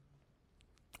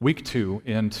Week 2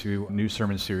 into a new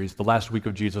sermon series, the last week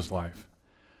of Jesus' life.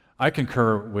 I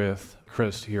concur with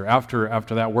Chris here. After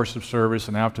that worship service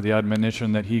and after the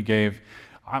admonition that he gave,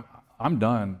 I'm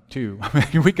done too. I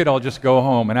mean, we could all just go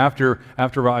home. And after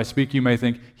I speak, you may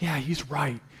think, yeah, he's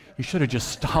right. You should have just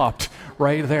stopped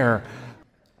right there.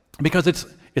 Because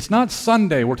it's not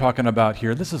Sunday we're talking about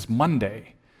here. This is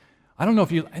Monday. I don't know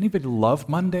if anybody love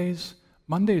Mondays.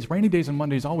 Rainy days and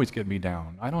Mondays always get me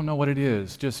down. I don't know what it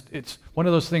is. It's one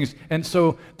of those things. And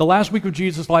so the last week of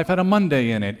Jesus' life had a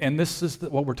Monday in it. And this is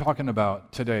what we're talking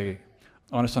about today.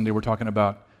 On a Sunday, we're talking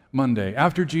about Monday.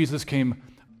 After Jesus came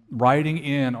riding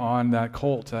in on that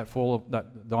colt,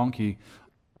 that donkey,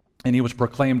 and he was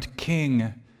proclaimed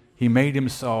king, he made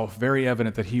himself very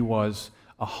evident that he was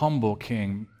a humble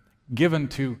king, given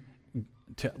to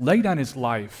lay down his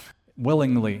life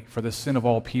willingly for the sin of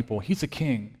all people. He's a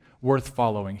king worth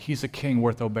following. He's a king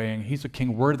worth obeying. He's a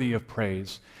king worthy of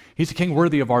praise. He's a king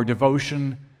worthy of our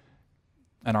devotion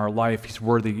and our life. He's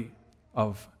worthy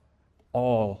of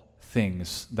all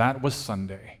things. That was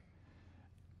Sunday.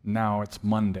 Now it's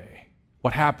Monday.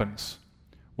 What happens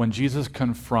when Jesus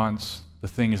confronts the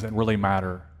things that really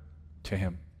matter to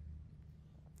him?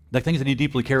 The things that he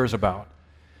deeply cares about.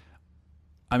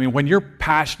 I mean, when you're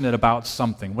passionate about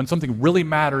something, when something really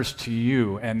matters to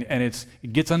you and it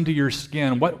gets under your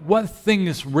skin, what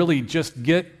things really just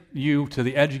get you to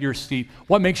the edge of your seat?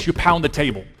 What makes you pound the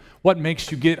table? What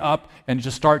makes you get up and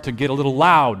just start to get a little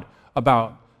loud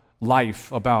about life,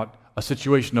 about a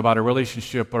situation, about a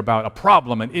relationship, or about a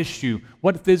problem, an issue?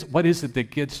 What is it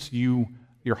that gets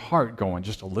your heart going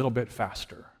just a little bit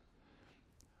faster?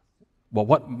 Well,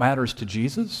 what matters to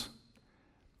Jesus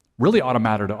really ought to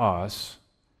matter to us.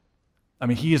 I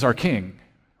mean, he is our king,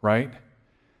 right?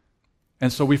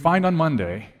 And so we find on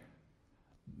Monday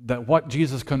that what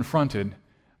Jesus confronted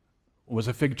was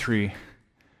a fig tree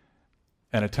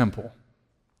and a temple.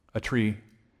 A tree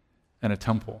and a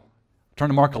temple. Turn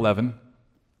to Mark 11.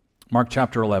 Mark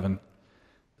chapter 11.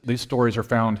 These stories are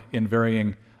found in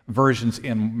varying versions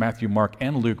in Matthew, Mark,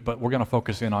 and Luke, but we're going to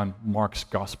focus in on Mark's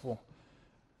gospel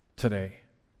today.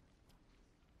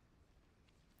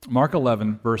 Mark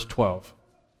 11, verse 12.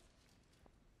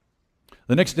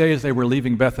 The next day, as they were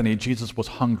leaving Bethany, Jesus was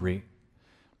hungry.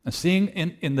 And seeing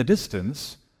in the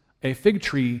distance a fig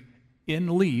tree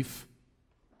in leaf,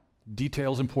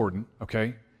 details important,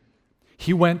 okay?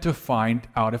 He went to find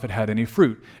out if it had any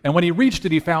fruit. And when he reached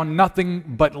it, he found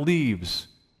nothing but leaves,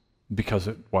 because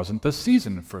it wasn't the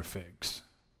season for figs.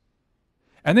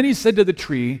 And then he said to the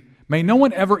tree, "May no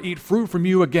one ever eat fruit from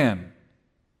you again."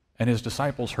 And his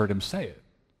disciples heard him say it.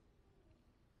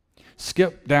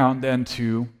 Skip down then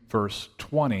to verse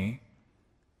 20,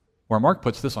 where Mark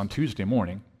puts this on Tuesday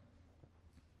morning.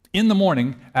 In the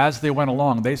morning, as they went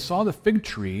along, they saw the fig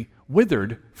tree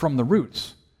withered from the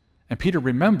roots. And Peter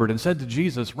remembered and said to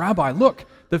Jesus, "Rabbi, look,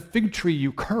 the fig tree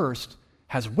you cursed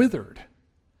has withered."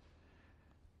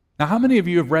 Now, how many of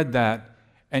you have read that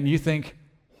and you think,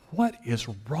 what is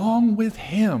wrong with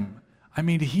him? I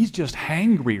mean, he's just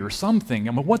hangry or something.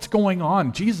 I mean, what's going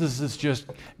on? Jesus is just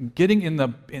getting in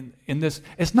this.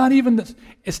 It's not even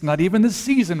the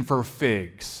season for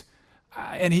figs,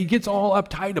 and he gets all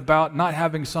uptight about not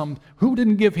having some. Who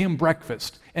didn't give him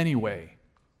breakfast anyway?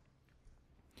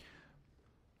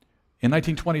 In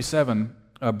 1927,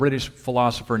 a British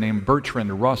philosopher named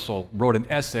Bertrand Russell wrote an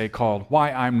essay called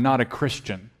 "Why I'm Not a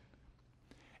Christian,"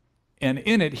 and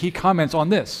in it he comments on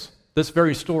this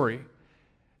very story.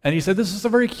 And he said, this is a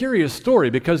very curious story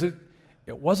because it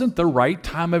wasn't the right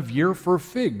time of year for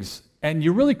figs. And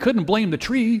you really couldn't blame the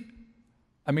tree.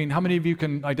 I mean, how many of you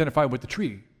can identify with the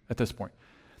tree at this point?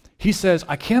 He says,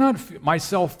 I cannot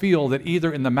myself feel that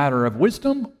either in the matter of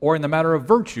wisdom or in the matter of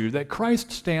virtue that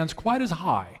Christ stands quite as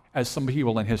high as some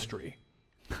people in history.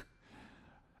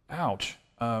 Ouch,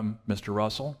 Mr.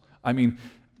 Russell. I mean,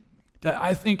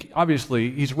 I think obviously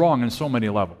he's wrong on so many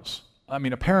levels. I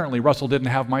mean, apparently Russell didn't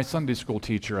have my Sunday school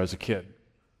teacher as a kid.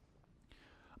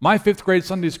 My 5th grade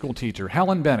Sunday school teacher,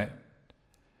 Helen Bennett,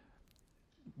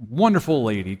 wonderful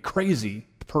lady, crazy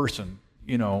person,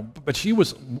 but she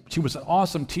was an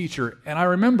awesome teacher. And I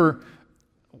remember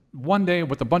one day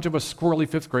with a bunch of us squirrely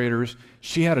 5th graders,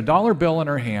 she had a $1 bill in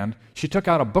her hand. She took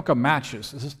out a book of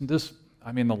matches.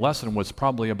 The lesson was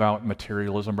probably about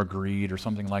materialism or greed or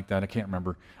something like that. I can't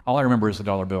remember. All I remember is the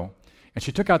 $1 bill. And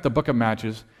she took out the book of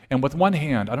matches, and with one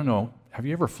hand, I don't know, have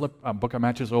you ever flipped a book of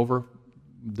matches over,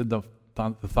 did the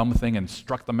thumb thing and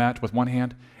struck the match with one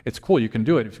hand? It's cool, you can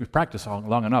do it if you practice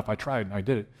long enough. I tried, and I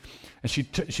did it. And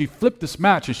she flipped this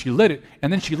match, and she lit it,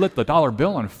 and then she lit the $1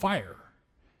 bill on fire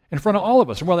in front of all of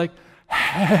us. And we're like,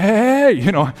 hey,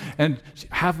 and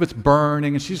half of it's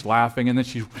burning, and she's laughing, and then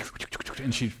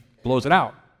she blows it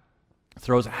out.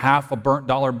 Throws half a burnt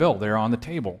dollar bill there on the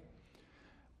table.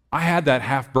 I had that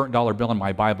half burnt dollar bill in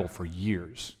my Bible for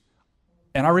years.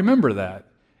 And I remember that.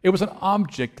 It was an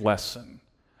object lesson.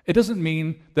 It doesn't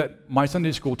mean that my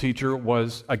Sunday school teacher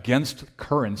was against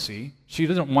currency. She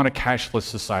doesn't want a cashless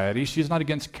society. She's not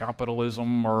against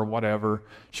capitalism or whatever.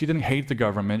 She didn't hate the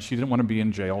government. She didn't want to be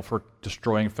in jail for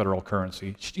destroying federal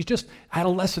currency. She just had a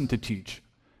lesson to teach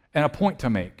and a point to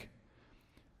make.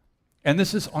 And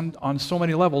this is on so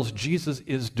many levels. Jesus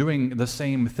is doing the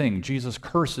same thing. Jesus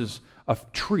curses a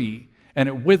tree and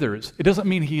it withers. It doesn't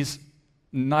mean he's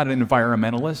not an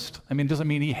environmentalist. It doesn't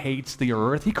mean he hates the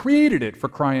earth. He created it, for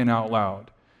crying out loud.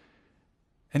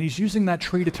 And he's using that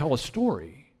tree to tell a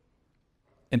story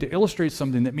and to illustrate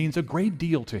something that means a great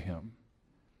deal to him.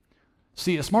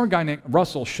 See, a smart guy named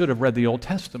Russell should have read the Old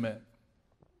Testament,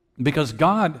 because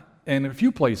God, in a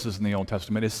few places in the Old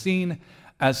Testament, is seen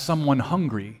as someone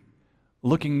hungry,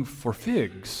 looking for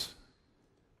figs,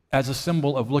 as a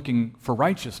symbol of looking for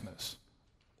righteousness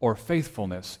or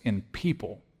faithfulness in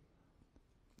people.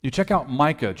 You check out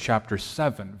Micah chapter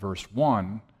 7, verse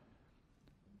 1.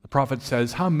 The prophet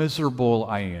says, "How miserable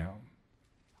I am.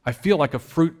 I feel like a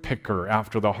fruit picker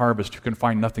after the harvest who can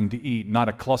find nothing to eat. Not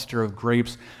a cluster of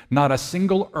grapes, not a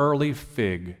single early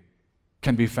fig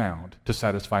can be found to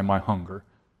satisfy my hunger.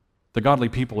 The godly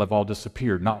people have all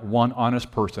disappeared. Not one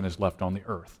honest person is left on the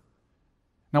earth."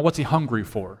 Now, what's he hungry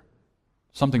for?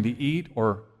 Something to eat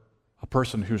or a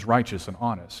person who's righteous and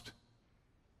honest?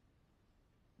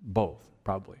 Both,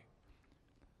 probably.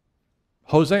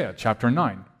 Hosea chapter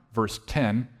 9, verse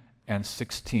 10 and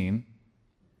 16.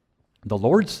 The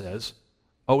Lord says,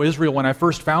 "O Israel, when I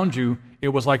first found you, it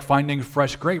was like finding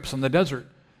fresh grapes in the desert.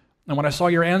 And when I saw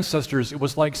your ancestors, it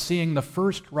was like seeing the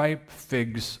first ripe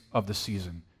figs of the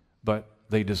season. But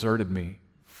they deserted me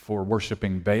for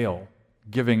worshiping Baal,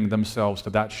 giving themselves to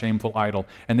that shameful idol,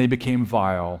 and they became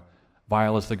vile.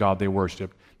 Vile is the God they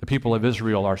worshiped. The people of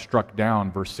Israel are struck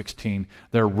down," verse 16.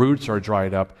 "Their roots are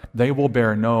dried up. They will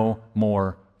bear no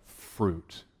more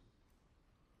fruit."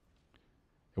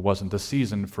 It wasn't the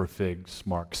season for figs,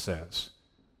 Mark says.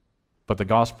 But the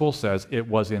gospel says it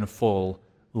was in full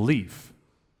leaf.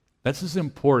 This is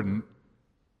important.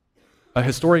 A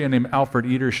historian named Alfred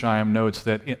Edersheim notes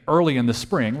that early in the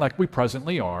spring, like we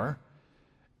presently are,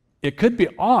 it could be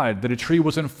odd that a tree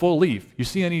was in full leaf. You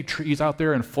see any trees out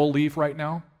there in full leaf right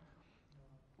now?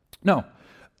 No.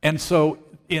 And so,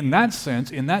 in that sense,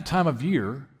 in that time of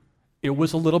year, it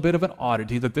was a little bit of an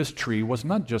oddity that this tree was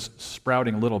not just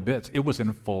sprouting little bits, it was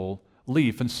in full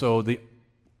leaf. And so the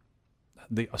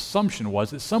assumption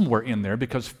was that somewhere in there,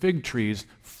 because fig trees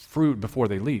fruit before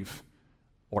they leaf,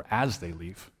 or as they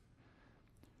leaf,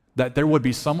 that there would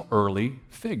be some early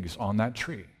figs on that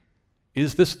tree.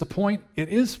 Is this the point? It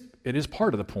is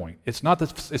part of the point. It's not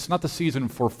the season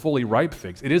for fully ripe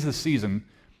figs. It is the season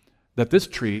that this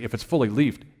tree, if it's fully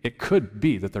leafed, it could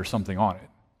be that there's something on it.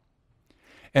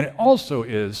 And it also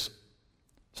is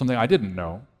something I didn't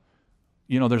know.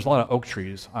 There's a lot of oak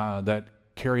trees that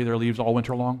carry their leaves all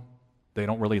winter long. They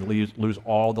don't really lose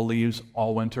all the leaves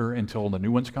all winter until the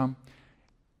new ones come.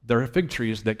 There are fig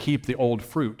trees that keep the old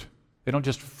fruit. They don't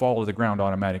just fall to the ground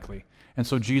automatically. And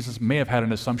so Jesus may have had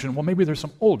an assumption, well, maybe there's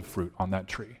some old fruit on that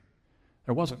tree.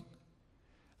 There wasn't.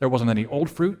 There wasn't any old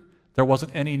fruit. There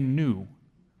wasn't any new,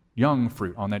 young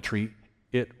fruit on that tree.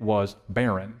 It was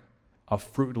barren, a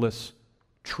fruitless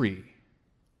tree.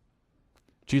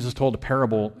 Jesus told a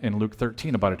parable in Luke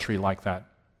 13 about a tree like that.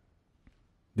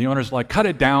 The owner's like, cut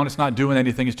it down, it's not doing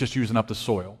anything, it's just using up the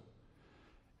soil.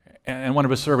 And one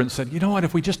of his servants said, you know what,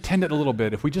 if we just tend it a little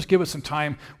bit, if we just give it some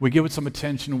time, we give it some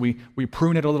attention, we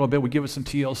prune it a little bit, we give it some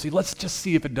TLC, let's just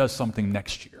see if it does something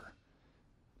next year.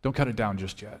 Don't cut it down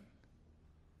just yet.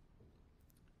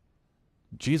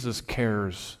 Jesus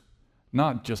cares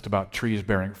not just about trees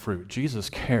bearing fruit. Jesus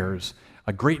cares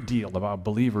a great deal about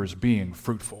believers being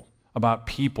fruitful, about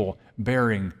people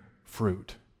bearing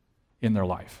fruit in their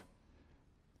life.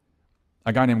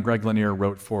 A guy named Greg Lanier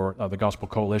wrote for the Gospel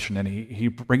Coalition, and he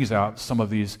brings out some of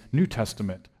these New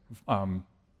Testament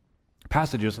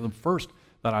passages. The first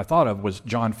that I thought of was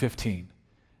John 15.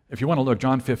 If you want to look,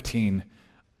 John 15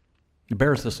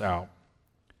 bears this out.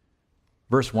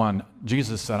 Verse 1,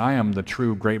 Jesus said, I am the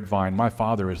true grapevine, my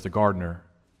Father is the gardener.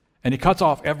 And he cuts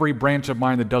off every branch of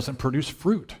mine that doesn't produce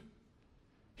fruit.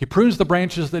 He prunes the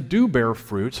branches that do bear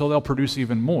fruit so they'll produce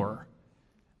even more.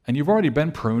 And you've already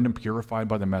been pruned and purified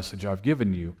by the message I've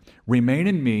given you. Remain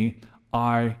in me,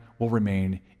 I will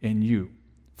remain in you.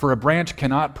 For a branch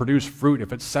cannot produce fruit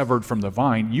if it's severed from the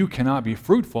vine. You cannot be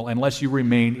fruitful unless you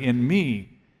remain in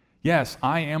me. Yes,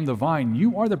 I am the vine.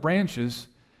 You are the branches,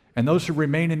 and those who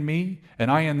remain in me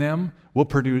and I in them will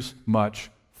produce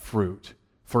much fruit.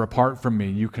 For apart from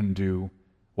me, you can do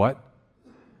what?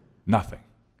 Nothing.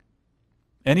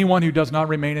 Anyone who does not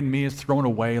remain in me is thrown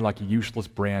away like a useless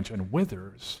branch and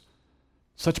withers.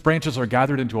 Such branches are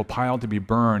gathered into a pile to be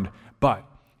burned. But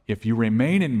if you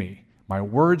remain in me, my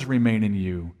words remain in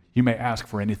you, you may ask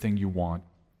for anything you want,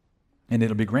 and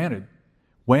it'll be granted.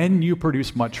 When you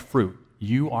produce much fruit,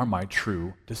 you are my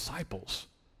true disciples.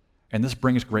 And this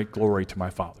brings great glory to my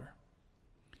Father.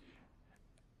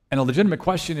 And a legitimate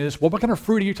question is, well, what kind of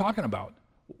fruit are you talking about?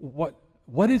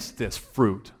 What is this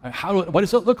fruit? What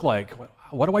does it look like?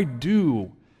 What do I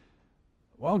do?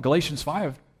 Well, Galatians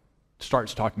 5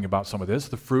 starts talking about some of this.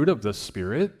 The fruit of the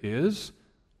Spirit is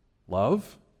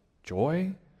love,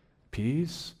 joy,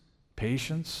 peace,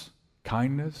 patience,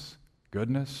 kindness,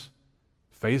 goodness,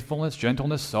 faithfulness,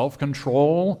 gentleness,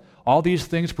 self-control. All these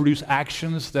things produce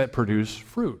actions that produce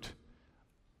fruit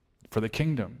for the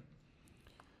kingdom.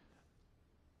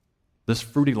 This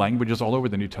fruity language is all over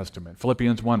the New Testament.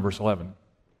 Philippians 1, verse 11.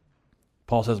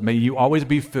 Paul says, may you always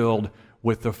be filled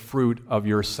with the fruit of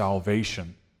your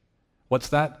salvation. What's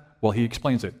that? Well, he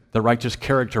explains it. The righteous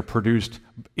character produced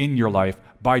in your life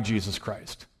by Jesus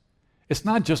Christ. It's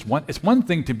not just it's one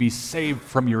thing to be saved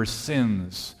from your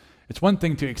sins. It's one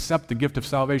thing to accept the gift of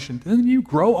salvation. Then you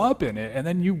grow up in it, and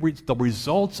then the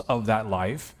results of that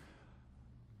life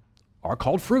are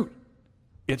called fruit.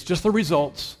 It's just the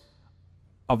results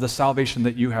of the salvation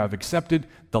that you have accepted,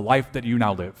 the life that you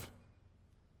now live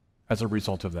as a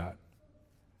result of that.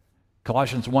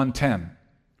 Colossians 1:10,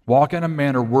 walk in a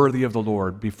manner worthy of the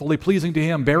Lord, be fully pleasing to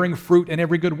him, bearing fruit in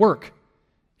every good work,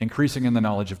 increasing in the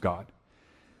knowledge of God.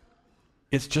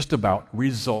 It's just about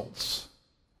results,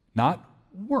 not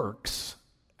works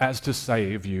as to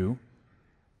save you,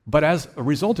 but as a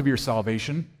result of your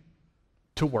salvation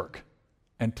to work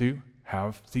and to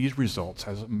have these results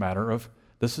as a matter of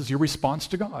this is your response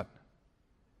to God.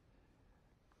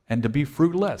 And to be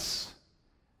fruitless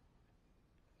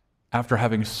after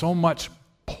having so much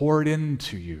poured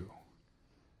into you,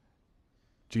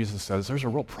 Jesus says there's a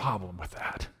real problem with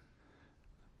that.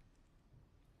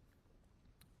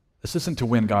 This isn't to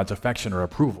win God's affection or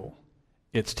approval.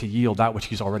 It's to yield that which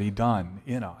he's already done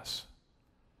in us.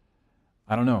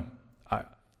 I don't know.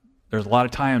 There's a lot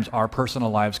of times our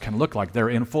personal lives can look like they're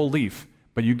in full leaf,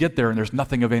 but you get there and there's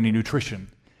nothing of any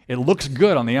nutrition. It looks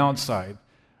good on the outside.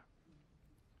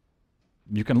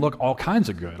 You can look all kinds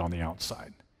of good on the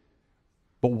outside.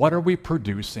 But what are we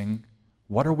producing?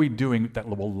 What are we doing that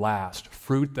will last?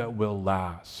 Fruit that will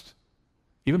last.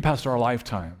 Even past our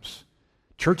lifetimes.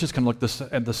 Churches can look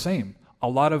the same. A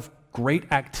lot of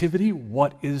great activity.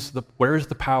 Where is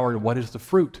the power? What is the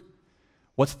fruit?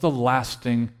 What's the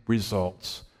lasting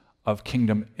results of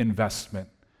kingdom investment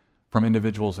from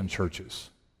individuals and churches?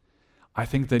 I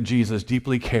think that Jesus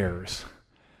deeply cares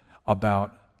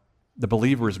about the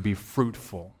believers be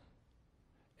fruitful.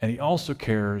 And he also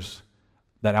cares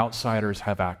that outsiders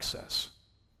have access.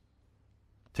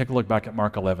 Take a look back at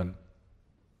Mark 11.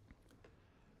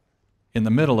 In the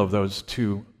middle of those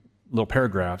two little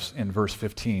paragraphs in verse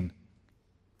 15,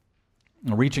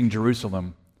 reaching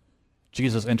Jerusalem,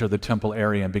 Jesus entered the temple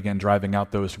area and began driving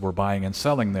out those who were buying and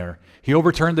selling there. He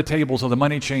overturned the tables of the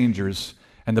money changers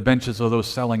and the benches of those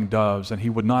selling doves, and he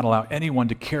would not allow anyone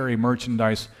to carry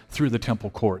merchandise through the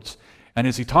temple courts. And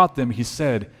as he taught them, he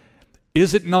said,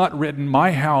 is it not written,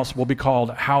 my house will be called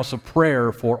a house of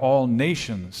prayer for all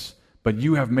nations, but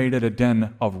you have made it a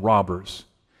den of robbers?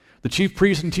 The chief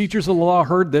priests and teachers of the law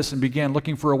heard this and began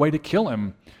looking for a way to kill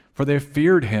him, for they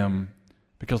feared him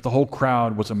because the whole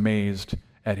crowd was amazed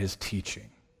at his teaching.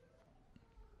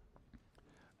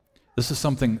 This is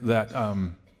something that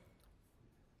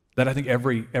I think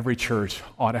every church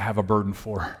ought to have a burden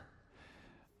for.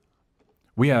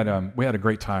 We had a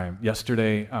great time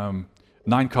yesterday.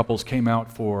 9 couples came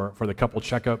out for the couple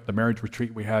checkup, the marriage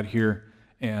retreat we had here,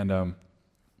 and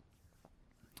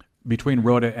between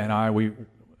Rhoda and I,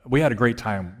 we had a great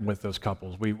time with those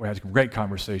couples. We had a great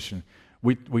conversation.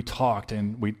 We talked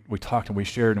and we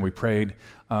shared and we prayed.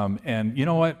 And you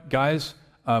know what, guys?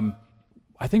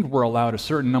 I think we're allowed a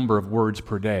certain number of words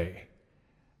per day,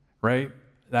 right?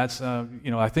 That's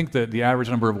I think that the average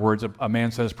number of words a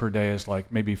man says per day is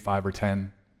like maybe 5 or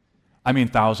 10.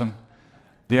 1,000.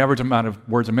 The average amount of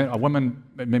words a woman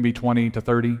maybe 20 to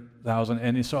 30,000.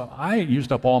 And so I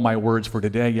used up all my words for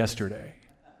today yesterday.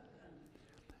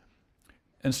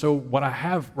 And so what I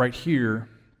have right here,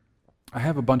 I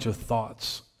have a bunch of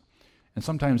thoughts. And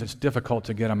sometimes it's difficult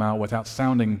to get them out without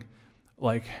sounding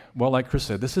like Chris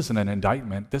said, this isn't an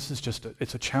indictment. This is just,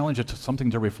 it's a challenge. It's something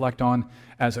to reflect on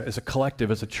as a collective,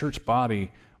 as a church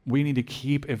body. We need to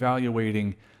keep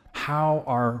evaluating how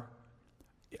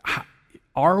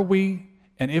are we,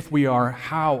 and if we are,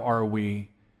 how are we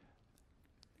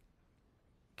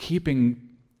keeping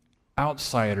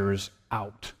outsiders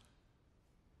out?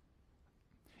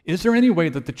 Is there any way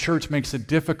that the church makes it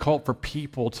difficult for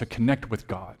people to connect with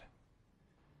God?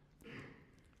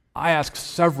 I asked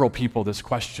several people this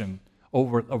question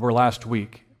over last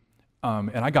week,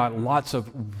 and I got lots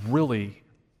of really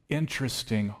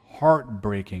interesting,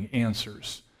 heartbreaking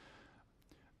answers.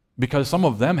 Because some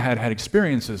of them had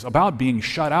experiences about being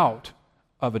shut out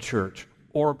of a church,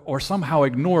 or somehow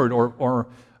ignored, or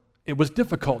it was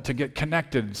difficult to get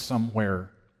connected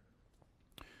somewhere.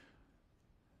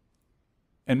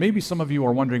 And maybe some of you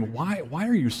are wondering, why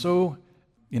are you so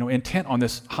intent on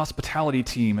this hospitality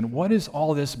team, and what is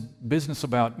all this business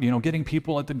about, getting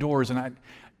people at the doors? And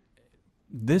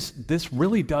this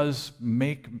really does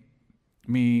make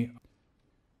me,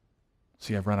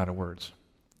 see, I've run out of words.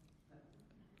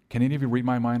 Can any of you read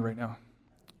my mind right now?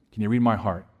 Can you read my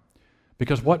heart?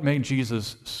 Because what made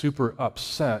Jesus super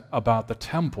upset about the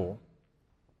temple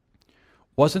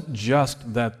wasn't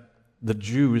just that the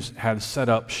Jews had set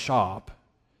up shop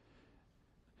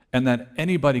and that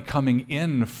anybody coming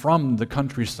in from the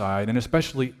countryside, and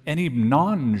especially any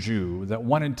non-Jew that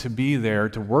wanted to be there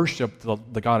to worship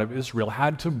the God of Israel,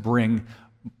 had to bring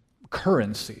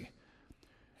currency.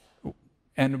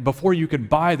 And before you could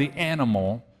buy the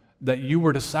animal that you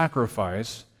were to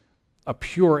sacrifice, a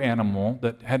pure animal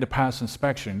that had to pass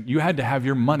inspection, you had to have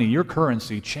your money, your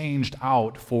currency, changed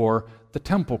out for the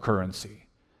temple currency.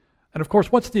 And of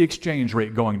course, what's the exchange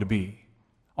rate going to be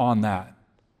on that?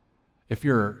 If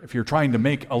you're trying to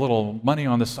make a little money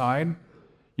on the side,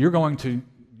 you're going to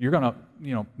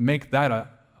make that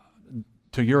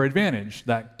to your advantage,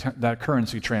 that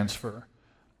currency transfer.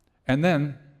 And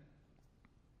then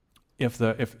if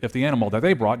the animal that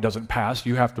they brought doesn't pass,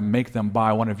 you have to make them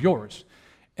buy one of yours.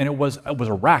 And it was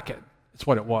a racket. It's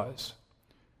what it was.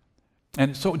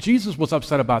 And so Jesus was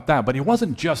upset about that, but he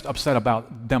wasn't just upset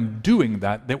about them doing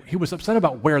that. He was upset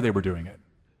about where they were doing it.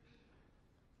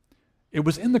 It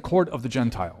was in the court of the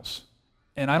Gentiles.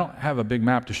 And I don't have a big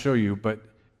map to show you, but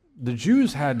the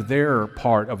Jews had their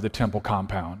part of the temple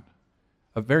compound,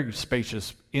 a very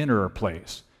spacious inner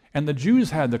place. And the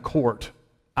Jews had the court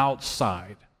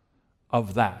outside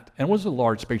of that. And it was a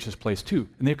large, spacious place too.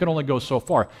 And they could only go so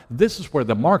far. This is where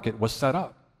the market was set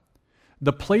up.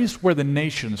 The place where the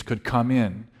nations could come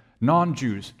in,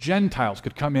 non-Jews, Gentiles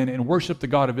could come in and worship the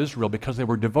God of Israel because they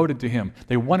were devoted to him.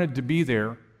 They wanted to be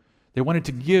there. They wanted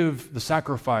to give the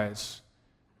sacrifice.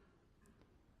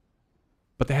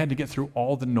 But they had to get through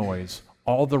all the noise,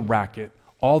 all the racket,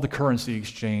 all the currency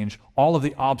exchange, all of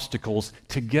the obstacles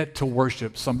to get to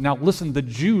worship. Now listen, the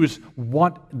Jews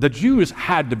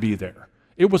had to be there.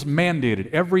 It was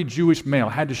mandated. Every Jewish male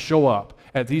had to show up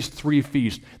at these 3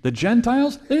 feasts. The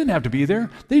Gentiles, they didn't have to be there.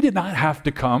 They did not have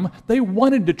to come. They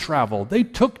wanted to travel. They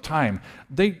took time.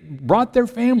 They brought their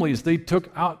families. They took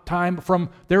out time from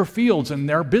their fields and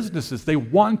their businesses. They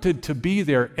wanted to be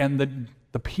there, and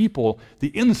the people,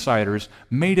 the insiders,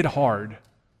 made it hard.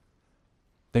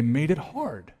 They made it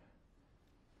hard.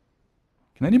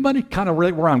 Can anybody kind of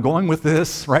relate where I'm going with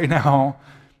this right now?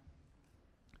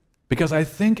 Because I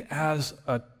think as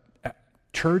a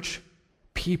church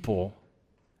people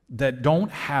that don't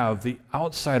have the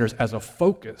outsiders as a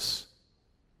focus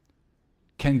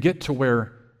can get to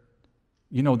where,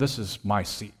 this is my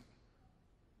seat.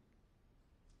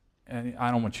 And I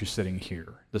don't want you sitting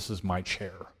here. This is my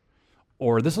chair.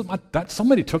 Or this is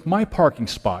somebody took my parking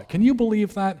spot. Can you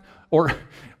believe that? Or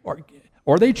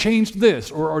they changed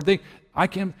this, or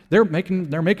they're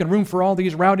making room for all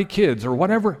these rowdy kids, or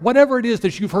whatever it is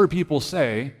that you've heard people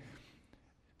say.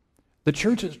 The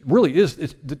church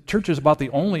the church is about the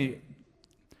only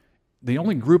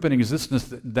group in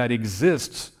existence that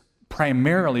exists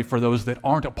primarily for those that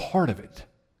aren't a part of it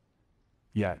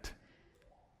yet.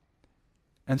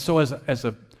 And so as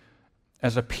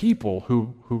a people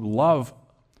who love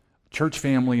church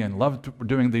family and love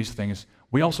doing these things,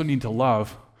 we also need to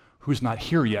love who's not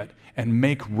here yet and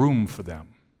make room for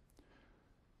them.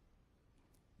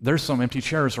 There's some empty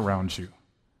chairs around you.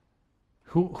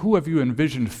 Who have you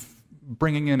envisioned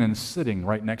bringing in and sitting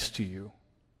right next to you?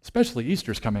 Especially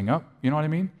Easter's coming up, you know what I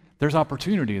mean? There's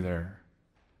opportunity there.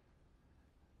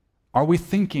 Are we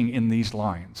thinking in these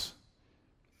lines?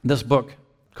 This book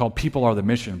called People Are the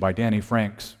Mission by Danny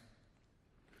Franks,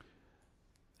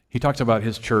 he talks about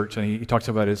his church and he talks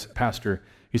about his pastor.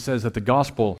 He says that the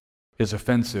gospel is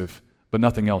offensive, but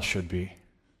nothing else should be.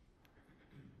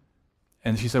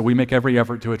 And she said, we make every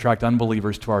effort to attract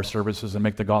unbelievers to our services and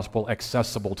make the gospel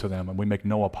accessible to them, and we make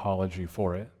no apology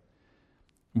for it.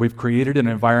 We've created an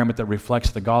environment that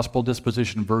reflects the gospel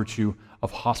disposition virtue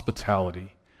of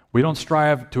hospitality. We don't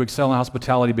strive to excel in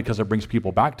hospitality because it brings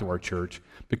people back to our church,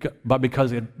 but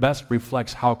because it best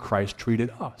reflects how Christ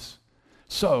treated us.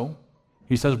 So,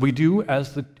 he says,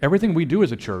 everything we do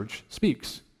as a church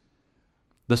speaks.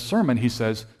 The sermon, he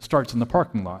says, starts in the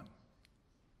parking lot.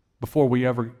 Before we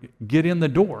ever get in the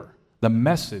door, the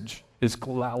message is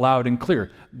loud and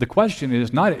clear. The question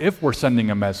is not if we're sending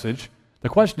a message, the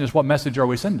question is what message are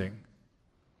we sending?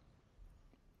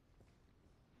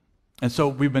 And so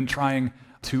we've been trying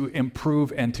to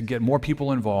improve and to get more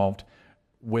people involved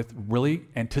with really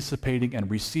anticipating and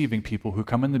receiving people who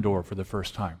come in the door for the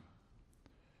first time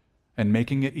and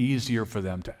making it easier for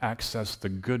them to access the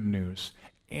good news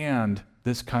and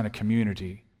this kind of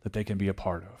community that they can be a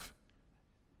part of.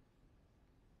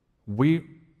 We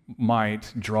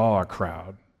might draw a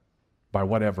crowd by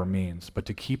whatever means, but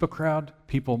to keep a crowd,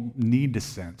 people need to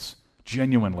sense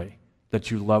genuinely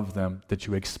that you love them, that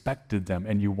you expected them,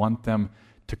 and you want them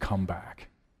to come back.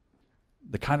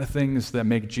 The kind of things that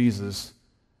make Jesus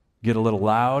get a little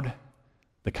loud,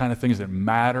 the kind of things that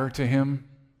matter to him,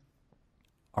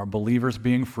 are believers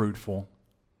being fruitful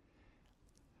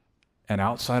and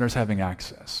outsiders having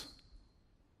access.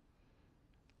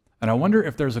 And I wonder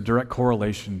if there's a direct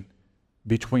correlation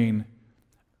between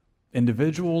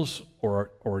individuals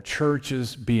or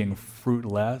churches being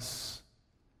fruitless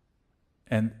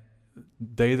and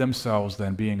they themselves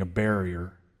then being a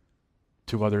barrier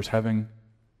to others having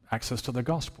access to the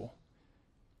gospel.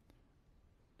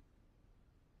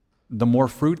 The more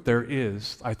fruit there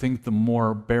is, I think the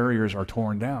more barriers are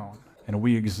torn down, and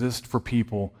we exist for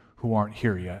people who aren't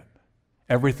here yet.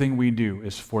 Everything we do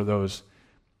is for those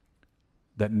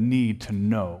that need to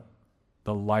know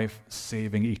the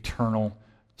life-saving, eternal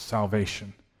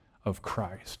salvation of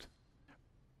Christ.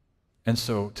 And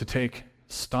so to take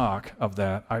stock of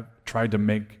that, I tried to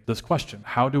make this question: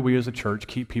 how do we as a church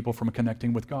keep people from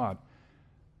connecting with God?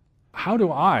 How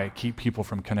do I keep people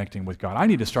from connecting with God? I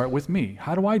need to start with me.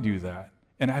 How do I do that?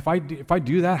 And if I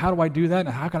do that, how do I do that?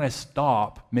 And how can I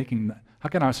stop making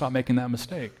that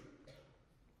mistake?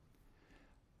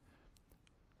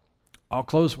 I'll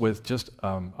close with just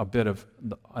a bit of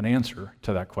an answer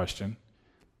to that question.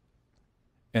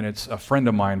 And it's a friend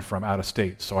of mine from out of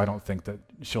state, so I don't think that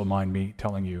she'll mind me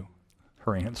telling you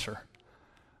her answer.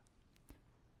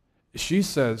 She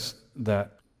says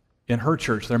that in her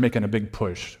church, they're making a big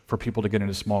push for people to get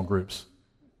into small groups.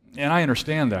 And I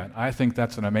understand that. I think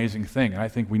that's an amazing thing. And I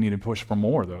think we need to push for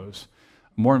more of those.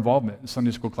 More involvement in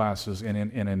Sunday school classes and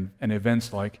in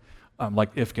events like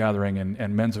IF Gathering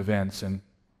and men's events and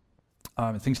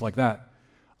things like that.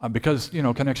 Because,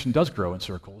 connection does grow in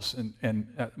circles and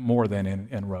more than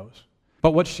in rows.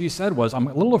 But what she said was, I'm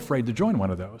a little afraid to join one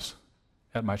of those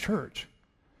at my church.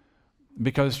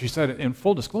 Because she said, in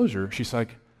full disclosure, she's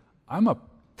like, I'm a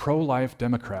pro-life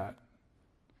Democrat.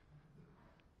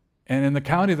 And in the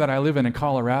county that I live in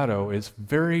Colorado, it's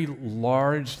very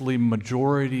largely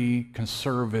majority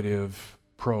conservative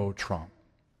pro-Trump.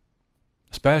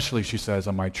 Especially, she says,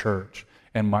 in my church.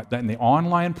 And the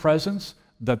online presence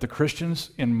that the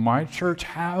Christians in my church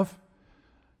have,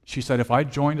 she said, if I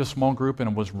joined a small group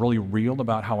and was really real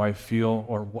about how I feel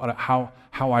or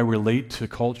how I relate to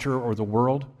culture or the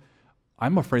world,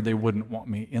 I'm afraid they wouldn't want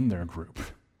me in their group.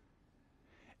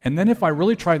 And then if I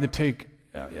really tried to take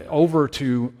over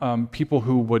to people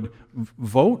who would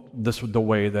vote the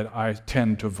way that I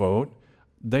tend to vote,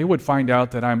 they would find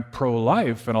out that I'm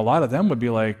pro-life, and a lot of them would be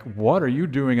like, what are you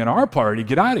doing in our party?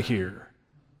 Get out of here.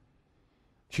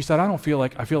 She said, I feel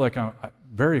like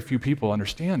very few people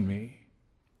understand me.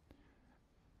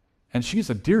 And she's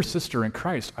a dear sister in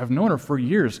Christ. I've known her for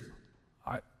years.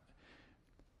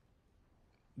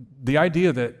 The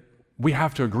idea that we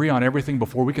have to agree on everything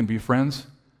before we can be friends,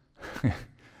 you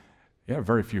have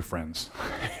very few friends,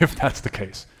 if that's the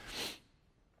case.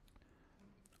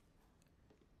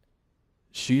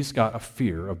 She's got a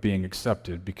fear of being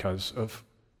accepted because of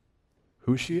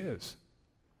who she is.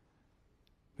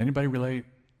 Anybody relate?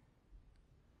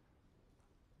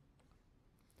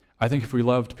 I think if we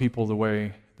loved people the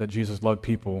way that Jesus loved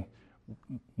people,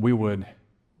 we would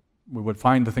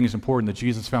find the things important that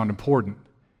Jesus found important.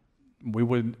 We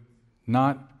would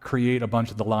not create a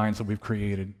bunch of the lines that we've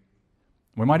created.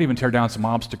 We might even tear down some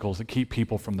obstacles that keep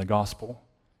people from the gospel.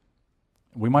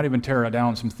 We might even tear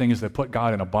down some things that put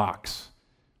God in a box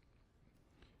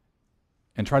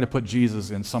and try to put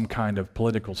Jesus in some kind of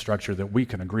political structure that we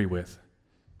can agree with.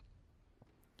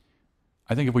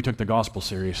 I think if we took the gospel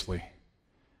seriously,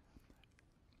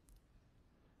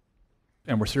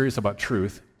 and we're serious about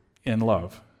truth in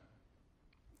love,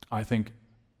 I think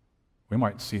we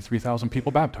might see 3,000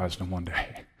 people baptized in one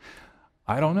day.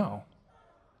 I don't know.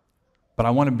 But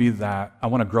I want to be that. I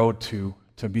want to grow to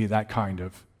be that kind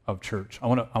of church. I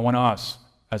want us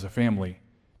as a family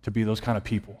to be those kind of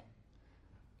people.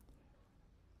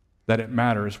 That it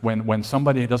matters when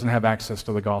somebody doesn't have access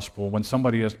to the gospel, when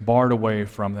somebody is barred away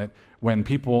from it, when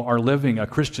people are living a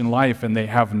Christian life and they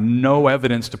have no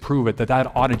evidence to prove it,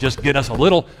 that ought to just get us a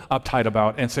little uptight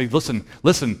about and say,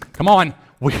 listen, come on,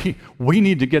 we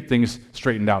need to get things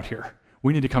straightened out here.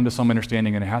 We need to come to some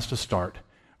understanding, and it has to start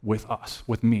with us,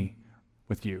 with me,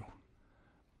 with you.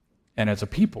 And as a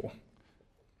people,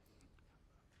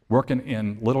 working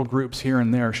in little groups here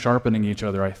and there, sharpening each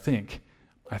other, I think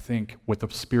with the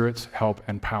Spirit's help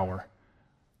and power,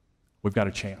 we've got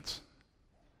a chance.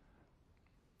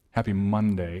 Happy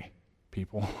Monday,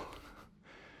 people.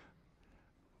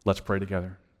 Let's pray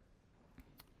together.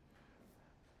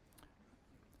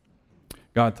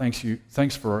 God,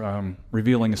 thanks for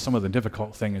revealing some of the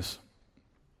difficult things,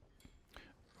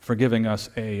 for giving us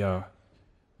a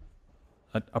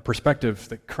perspective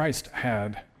that Christ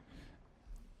had,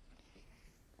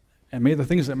 and may the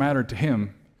things that mattered to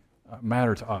him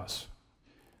matter to us.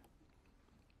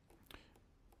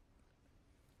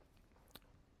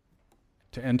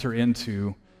 To enter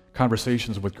into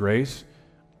conversations with grace,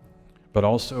 but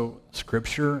also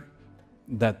Scripture,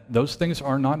 that those things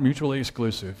are not mutually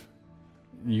exclusive.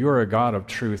 You're a God of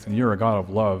truth, and you're a God of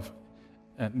love,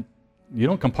 and you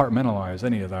don't compartmentalize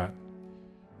any of that.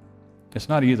 It's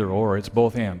not either or, it's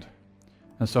both and.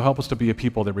 And so help us to be a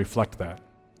people that reflect that.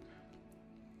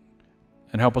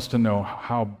 And help us to know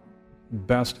how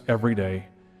best every day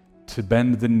to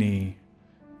bend the knee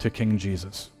to King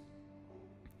Jesus.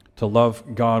 To love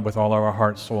God with all our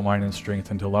heart, soul, mind, and strength,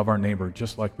 and to love our neighbor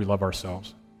just like we love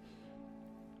ourselves.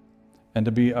 And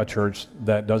to be a church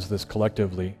that does this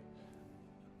collectively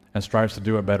and strives to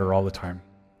do it better all the time.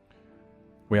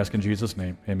 We ask in Jesus'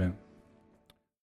 name, amen.